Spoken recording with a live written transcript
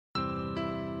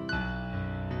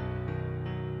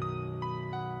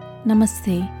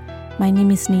Namaste. My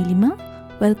name is Neelima.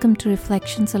 Welcome to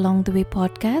Reflections Along the Way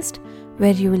podcast,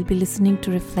 where you will be listening to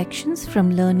reflections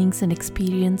from learnings and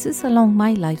experiences along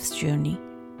my life's journey.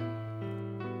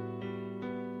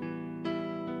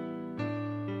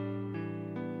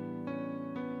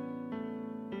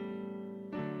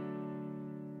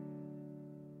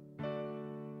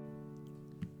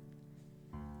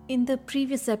 In the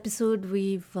previous episode,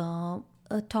 we've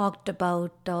talked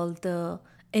about all the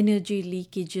energy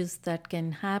leakages that can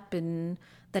happen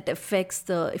that affects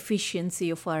the efficiency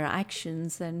of our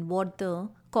actions and what the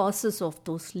causes of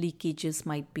those leakages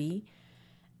might be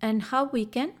and how we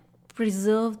can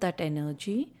preserve that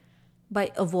energy by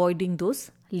avoiding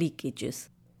those leakages.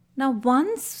 Now,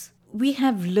 once we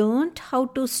have learned how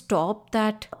to stop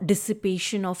that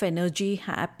dissipation of energy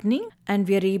happening and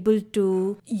we are able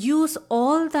to use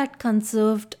all that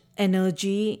conserved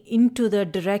energy into the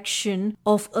direction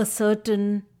of a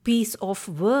certain piece of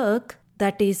work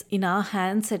that is in our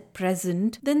hands at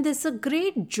present, then there's a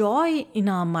great joy in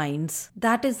our minds.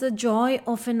 That is the joy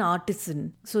of an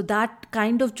artisan. So that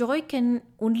kind of joy can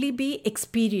only be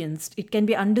experienced. It can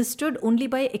be understood only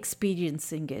by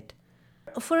experiencing it.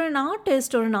 For an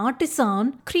artist or an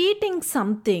artisan, creating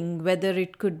something, whether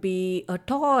it could be a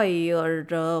toy or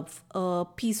a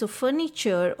piece of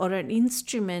furniture or an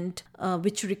instrument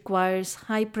which requires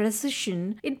high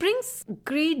precision, it brings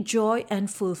great joy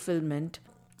and fulfillment.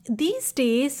 These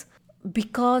days,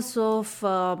 because of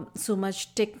so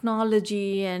much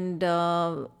technology and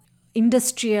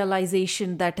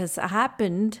industrialization that has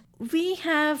happened, we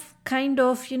have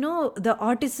the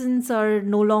artisans are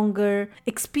no longer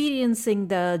experiencing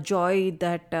the joy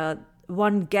that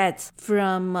one gets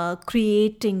from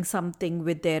creating something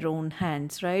with their own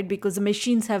hands, right? Because the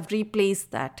machines have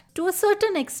replaced that. To a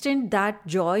certain extent, that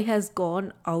joy has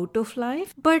gone out of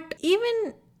life. But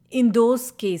even in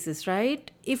those cases, right,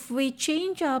 if we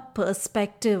change our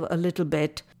perspective a little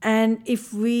bit and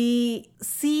if we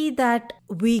see that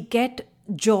we get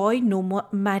joy no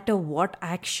matter what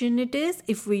action it is,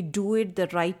 if we do it the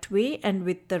right way and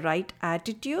with the right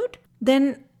attitude,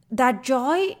 then that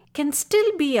joy can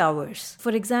still be ours.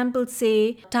 For example,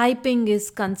 say typing is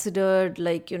considered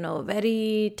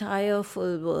very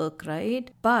tireful work,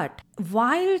 right? But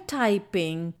while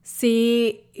typing,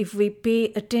 say if we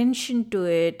pay attention to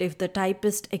it, if the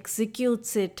typist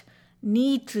executes it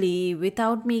neatly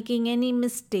without making any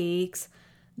mistakes,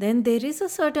 then there is a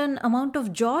certain amount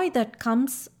of joy that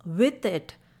comes with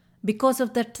it because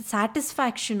of that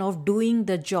satisfaction of doing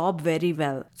the job very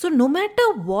well. So no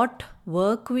matter what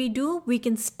work we do, we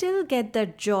can still get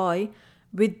that joy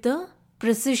with the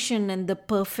precision and the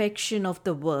perfection of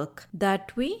the work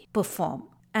that we perform.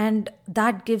 And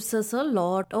that gives us a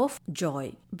lot of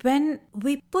joy. When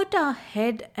we put our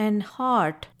head and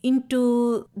heart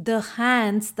into the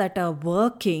hands that are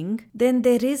working, then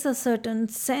there is a certain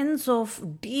sense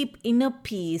of deep inner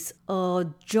peace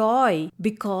or joy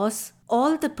because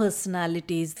all the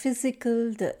personalities,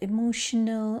 physical, the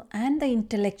emotional, and the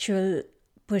intellectual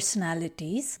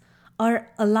personalities are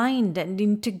aligned and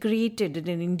integrated in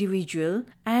an individual,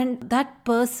 and that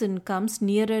person comes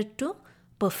nearer to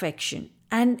perfection.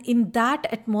 And in that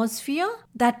atmosphere,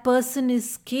 that person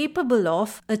is capable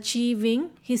of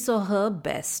achieving his or her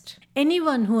best.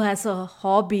 Anyone who has a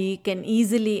hobby can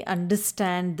easily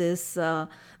understand this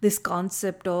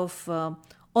concept of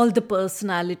all the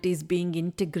personalities being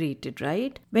integrated,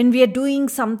 right? When we are doing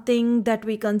something that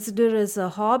we consider as a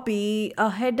hobby, our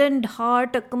head and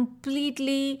heart are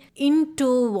completely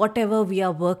into whatever we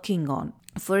are working on.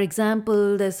 For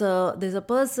example, there's a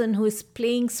person who is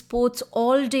playing sports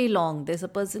all day long. There's a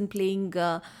person playing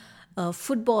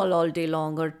football all day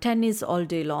long or tennis all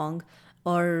day long,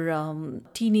 or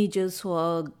teenagers who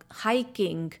are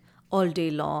hiking all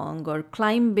day long or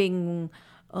climbing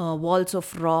walls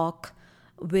of rock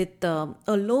with a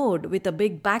load, with a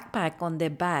big backpack on their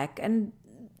back, and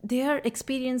they are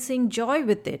experiencing joy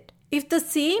with it. If the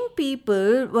same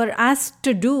people were asked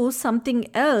to do something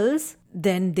else,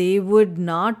 then they would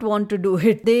not want to do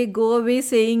it. They go away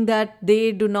saying that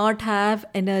they do not have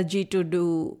energy to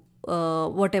do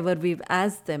whatever we've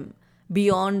asked them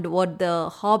beyond what the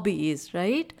hobby is,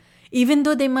 right? Even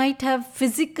though they might have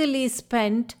physically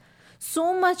spent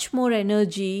so much more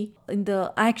energy in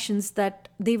the actions that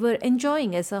they were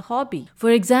enjoying as a hobby. For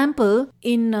example,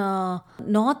 in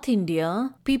North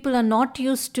India, people are not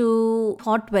used to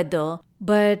hot weather,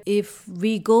 but if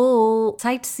we go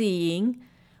sightseeing,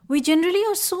 We generally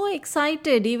are so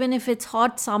excited, even if it's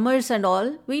hot summers and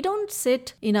all. We don't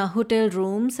sit in our hotel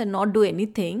rooms and not do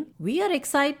anything. We are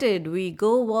excited. We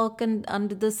go walk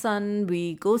under the sun,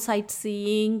 we go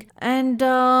sightseeing, and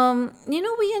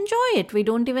we enjoy it. We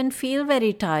don't even feel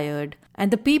very tired.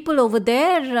 And the people over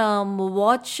there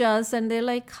watch us and they're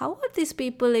like, how are these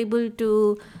people able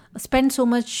to spend so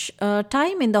much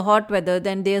time in the hot weather?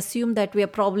 Then they assume that we are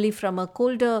probably from a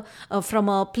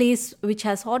place which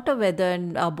has hotter weather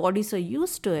and our bodies are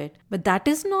used to it. But that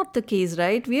is not the case,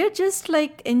 right? We are just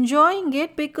like enjoying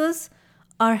it because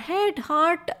our head,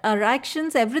 heart, our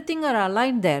actions, everything are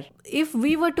aligned there. If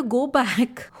we were to go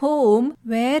back home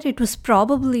where it was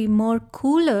probably more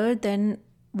cooler than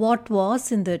what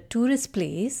was in the tourist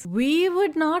place, we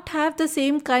would not have the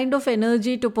same kind of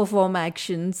energy to perform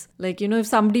actions. Like, if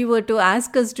somebody were to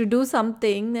ask us to do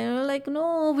something, they're like,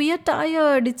 no, we are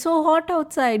tired. It's so hot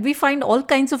outside. We find all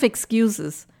kinds of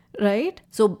excuses, right?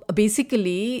 So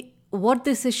basically, what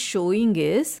this is showing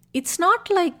is, it's not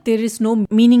like there is no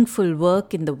meaningful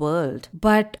work in the world.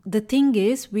 But the thing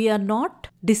is, we are not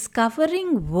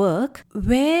discovering work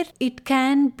where it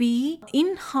can be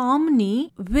in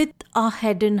harmony with our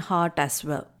head and heart as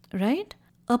well, right?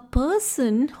 A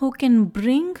person who can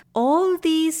bring all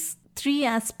these three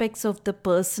aspects of the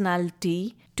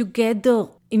personality together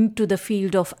into the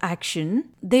field of action,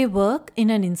 they work in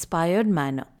an inspired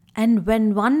manner. And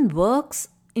when one works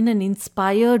in an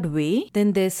inspired way,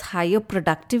 then there's higher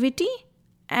productivity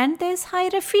and there's higher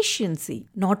efficiency.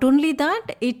 Not only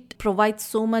that, it provides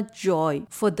so much joy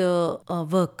for the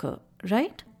worker,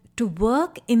 right? To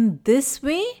work in this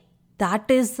way, that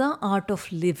is the art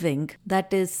of living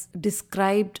that is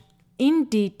described in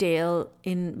detail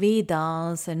in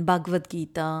Vedas and Bhagavad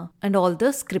Gita and all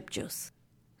the scriptures.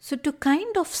 So to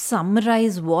kind of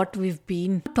summarize what we've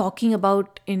been talking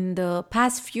about in the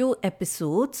past few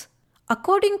episodes,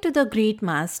 according to the great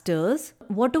masters,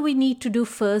 what do we need to do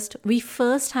first? We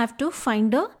first have to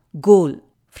find a goal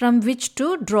from which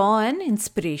to draw an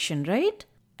inspiration, right?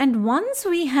 And once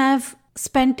we have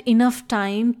spent enough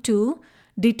time to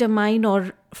determine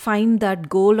or find that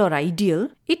goal or ideal,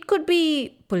 it could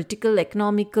be political,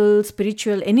 economical,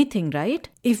 spiritual, anything, right?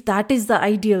 If that is the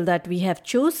ideal that we have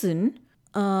chosen,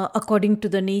 according to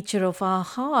the nature of our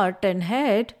heart and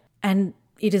head, and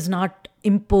it is not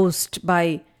imposed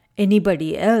by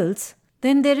anybody else,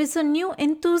 then there is a new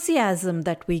enthusiasm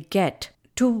that we get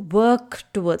to work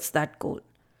towards that goal.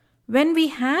 When we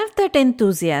have that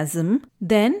enthusiasm,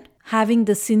 then having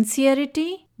the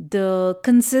sincerity, the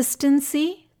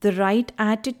consistency, the right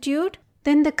attitude,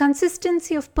 then the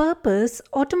consistency of purpose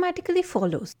automatically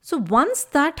follows. So once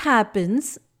that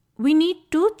happens, we need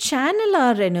to channel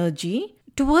our energy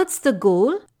towards the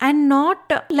goal and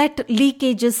not let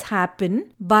leakages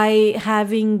happen by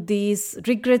having these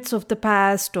regrets of the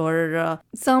past or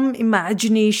some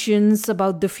imaginations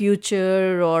about the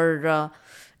future or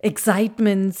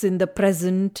excitements in the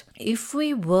present. If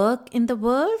we work in the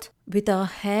world with our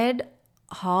head,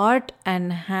 heart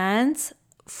and hands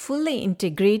fully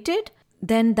integrated,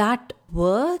 then that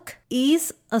work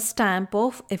is a stamp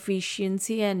of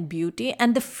efficiency and beauty,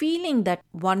 and the feeling that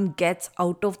one gets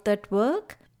out of that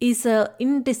work is an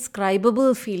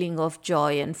indescribable feeling of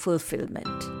joy and fulfillment.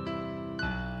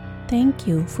 Thank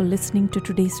you for listening to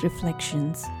today's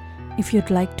reflections. If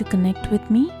you'd like to connect with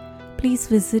me, please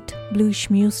visit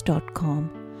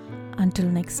bluishmuse.com. Until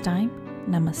next time,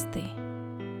 namaste.